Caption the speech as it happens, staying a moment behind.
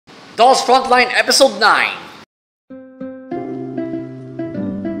Dolls Frontline Episode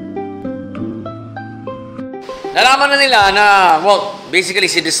 9. Nalaman na nila na, well, basically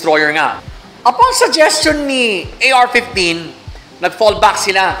si Destroyer nga. Upon suggestion ni AR-15, nag-fall back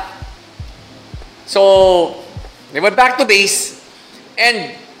sila. So, they went back to base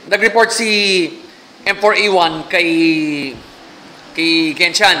and nag-report si M4A1 kay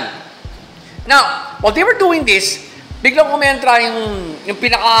Kenshan. Now, while they were doing this, biglang kumentra yung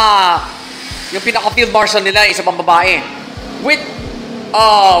pinaka field marshal nila, isa pang babae, with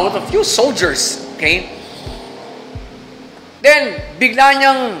a few soldiers, okay? Then, bigla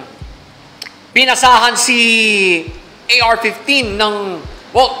niyang pinasahan si AR-15 ng,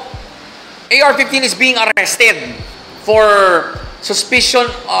 well, AR-15 is being arrested for suspicion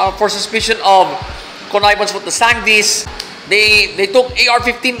of connivance with the Sangdis. They took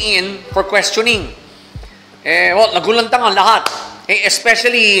AR-15 in for questioning. Well, nagulantang ang lahat.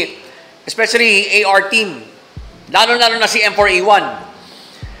 Especially AR team. Lalo-lalo na si M4A1.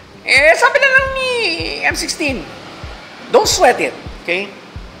 Sabi na lang ni M16, don't sweat it, okay?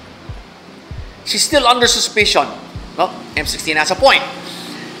 She's still under suspicion. Well, M16 has a point.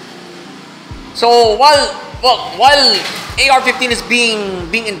 So, while AR-15 is being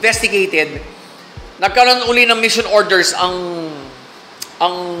investigated, nagkaroon uli ng mission orders ang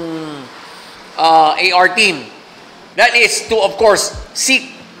AR team. That is to, of course,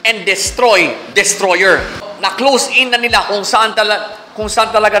 seek and destroy Destroyer. Na-close in na nila kung saan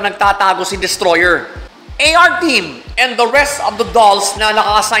talaga nagtatago si Destroyer. AR team and the rest of the dolls na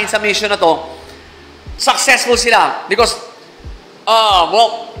naka-assign sa mission na to, successful sila because,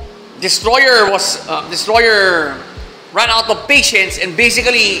 well, Destroyer ran out of patience and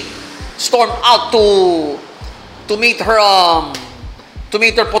basically stormed out to meet her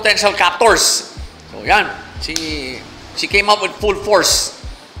potential captors. So yan, she came up with full force.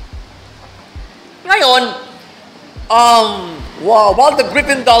 Ngayon, while the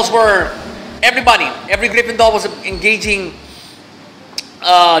Griffin dolls were every Griffin doll was engaging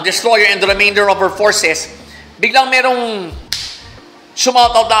Destroyer and the remainder of her forces, biglang merong shout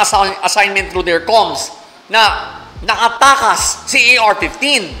out na assignment through their comms na nakatakas si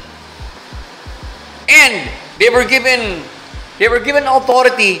AR-15. And they were given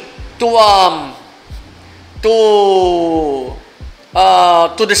authority to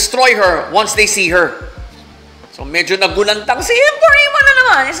destroy her once they see her. So medyo nagulantang si M4A1 na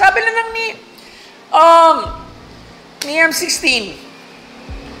naman. Sabi na lang ni M16,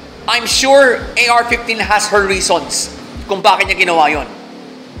 I'm sure AR-15 has her reasons kung bakit niya ginawa yon.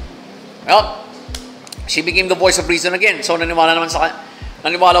 Well, she became the voice of reason again. So naniwala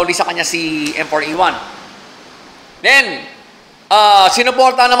ulit sa kanya si M4A1. Then,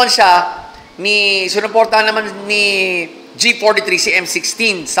 sinuporta naman ni G43 si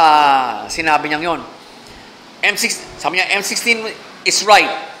M16 sa sinabi niyang yon. Sabi niya, M16 is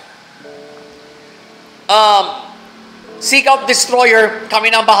right. Seek out Destroyer, kami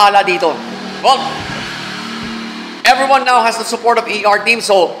na ang bahala dito. Well, everyone now has the support of AR team,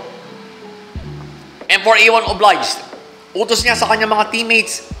 so M4A1 obliged. Utos niya sa kanyang mga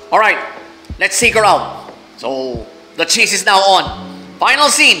teammates, alright, let's seek her out. So, the chase is now on. Final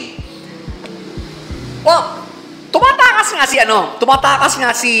scene. Well, tumatakas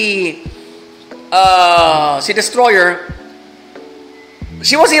nga si Destroyer.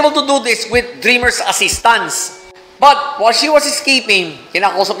 She was able to do this with Dreamer's assistance. But while she was escaping,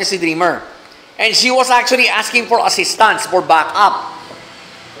 kinakausap niya si Dreamer. And she was actually asking for assistance, for backup.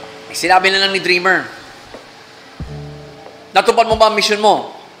 Sinabi na lang ni Dreamer, natupad mo ba ang mission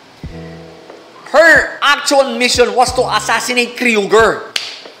mo? Her actual mission was to assassinate Krieger.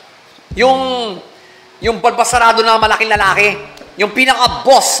 Yung balbasarado na malaking lalaki. Yung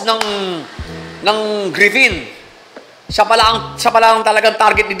pinaka-boss ng Griffin. Siya pala ang talagang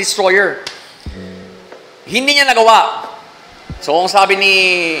target ni Destroyer. Hindi niya nagawa. So, ang sabi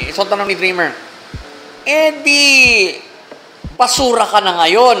tanong ni Dreamer, di basura ka na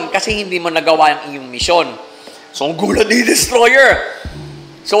ngayon kasi hindi mo nagawa ang iyong mission. So, ang gulat ni Destroyer.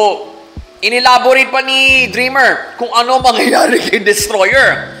 So, inelaborate pa ni Dreamer kung ano mangyayari kay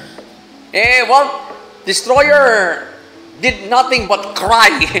Destroyer. Well, Destroyer did nothing but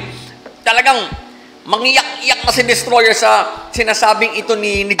cry. Talagang mangiyak-iyak na si Destroyer sa sinasabing ito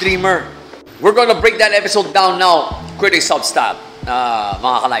ni Dreamer. We're gonna break that episode down now. Critic Substab,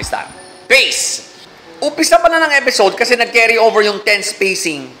 mga ka-lifestyle. Base! Upisa pa na ng episode kasi nag-carry over yung 10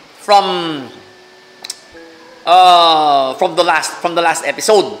 spacing from the last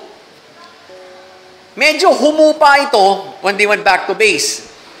episode. Medyo humupa ito when they went back to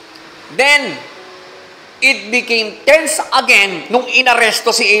base. Then, it became tense again nung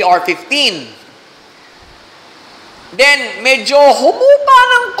inaresto si AR-15. Then, medyo humupa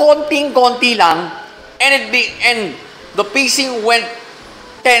ng konting-konti lang, and the pacing went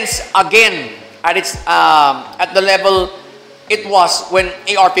tense again at the level it was when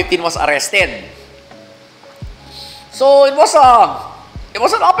AR-15 was arrested. So, it was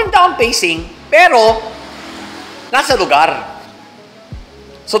an up and down pacing, pero nasa lugar.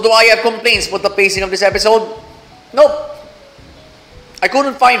 So, do I have complaints with the pacing of this episode? Nope. I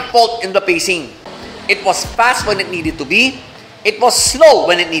couldn't find fault in the pacing. It was fast when it needed to be. It was slow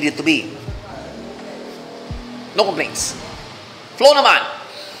when it needed to be. No complaints. Flow naman.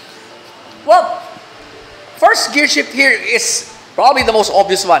 Well, first gear shift here is probably the most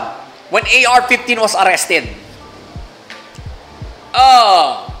obvious one. When AR-15 was arrested.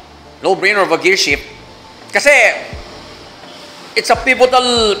 No-brainer of a gear shift. Kasi, it's a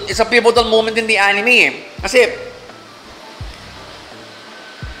pivotal moment in the anime eh. Kasi,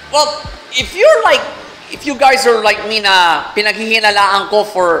 well, if you guys are like me na pinaghihinalaan ko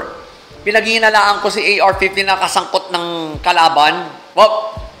si AR-15 na kasangkot ng kalaban,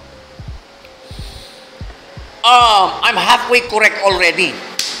 well, I'm halfway correct already.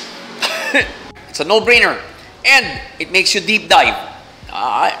 It's a no-brainer. And it makes you deep dive.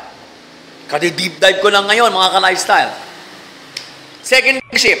 Kadi-deep dive ko lang ngayon, mga ka-lifestyle. Second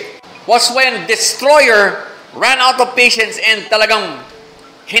shift was when Destroyer ran out of patience and talagang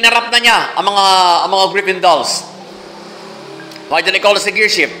hinarap na niya ang mga Griffin dolls. Why did I call this a gear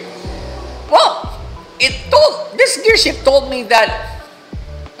shift? Well, this gear shift told me that,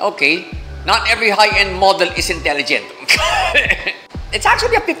 okay, not every high-end model is intelligent. It's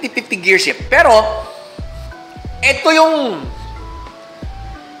actually a 50-50 gear shift. Pero, ito yung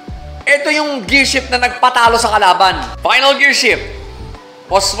gear shift na nagpatalo sa kalaban. Final gear shift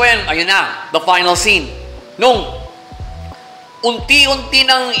was when, ayun na, the final scene. Nung unti-unti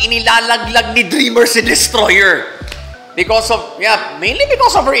nang inilalaglag ni Dreamer si Destroyer. Mainly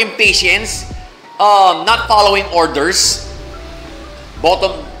because of her impatience, not following orders.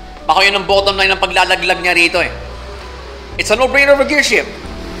 Baka yun ang bottom line ng paglalaglag niya rito eh. It's a no-brainer of a gear shift.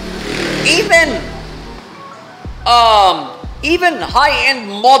 Even high-end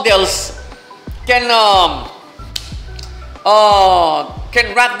models can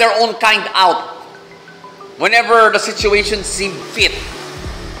rat their own kind out whenever the situation seems fit.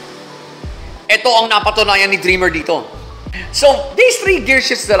 Ito ang napatunayan ni Dreamer dito. So, these three gear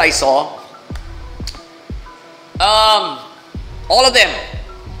shifts that I saw, all of them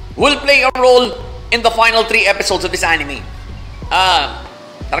will play a role in the final 3 episodes of this anime.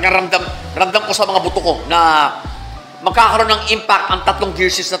 Talagang ramdam ko sa mga buto ko na magkakaroon ng impact ang 3 gear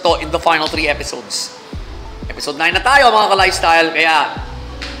shifts na to in the final 3 episodes. Episode 9 na tayo, mga ka-lifestyle, kaya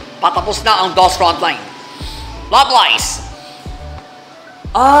patapos na ang DOS Frontline. Plot wise,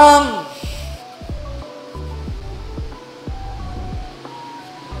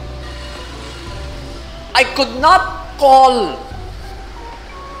 I could not call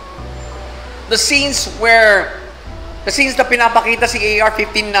the scenes na pinapakita si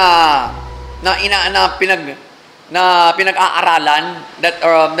AR-15 na pinag-aaralan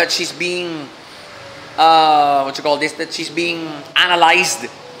that she's being that she's being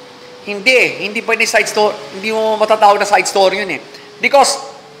analyzed. Hindi pwede side story, hindi mo matatawag na side story yun eh. Because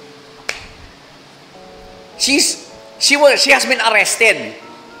she has been arrested.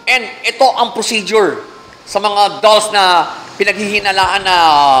 And ito ang procedure sa mga dolls na pinaghihinalaan na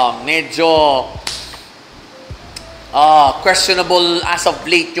medyo questionable as of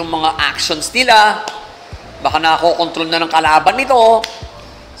late yung mga actions nila. Baka nako-control na ng kalaban nito.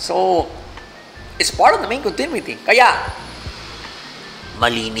 So, it's part of the main continuity. Kaya,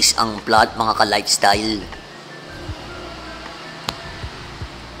 malinis ang plot, mga ka-lifestyle.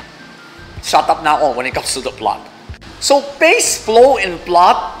 Shut up na ako when it comes to the plot. So, pace, flow, and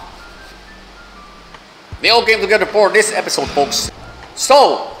plot, they all came together for this episode, folks.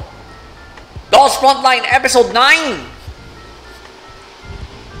 So, DOS Frontline Episode 9.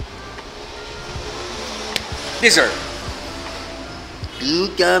 Deserve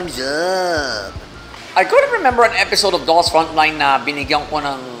 2 thumbs up. I couldn't remember an episode of DOS Frontline na binigyan ko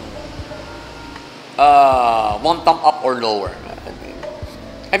ng 1 thumb up or lower.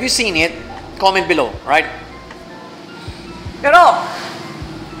 Have you seen it? Comment below, right? Pero,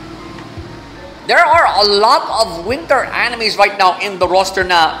 there are a lot of winter animes right now in the roster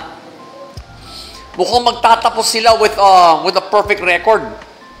na mukhang magtatapos sila with a perfect record.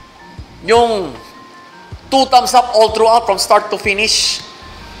 Yung 2 thumbs up all throughout from start to finish.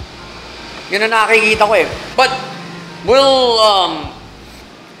 Yun ang nakikita ko eh. But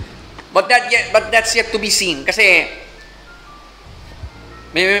But that's yet to be seen. Kasi,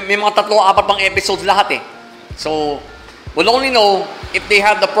 may mga 3-4 pang episodes lahat eh. So, we'll only know if they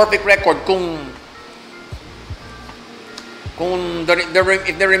have the perfect record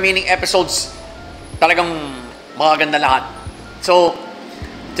if the remaining episodes talagang magaganda lahat. So,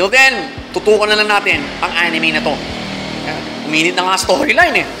 till then, tutukan na lang natin ang anime na to. Uminit na nga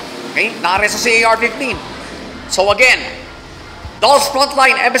storyline eh. Okay? Nakaresto si AR-15. So again, Dolls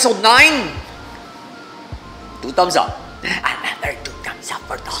Frontline Episode 9. 2 thumbs up. Another 2 thumbs up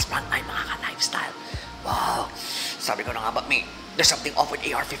for Dolls Frontline, mga ka-lifestyle. Wow. Sabi ko na nga, but there's something off with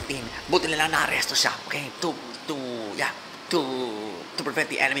AR-15. Buti na lang nakaresto siya. Okay? To prevent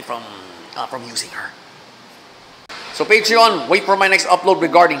the enemy from using her. So Patreon, wait for my next upload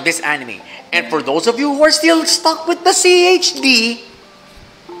regarding this anime. And for those of you who are still stuck with the CHD,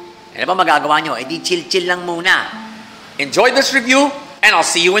 ano ba magagawa nyo? Eh di chill-chill lang muna. Enjoy this review, and I'll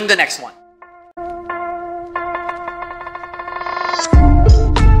see you in the next one.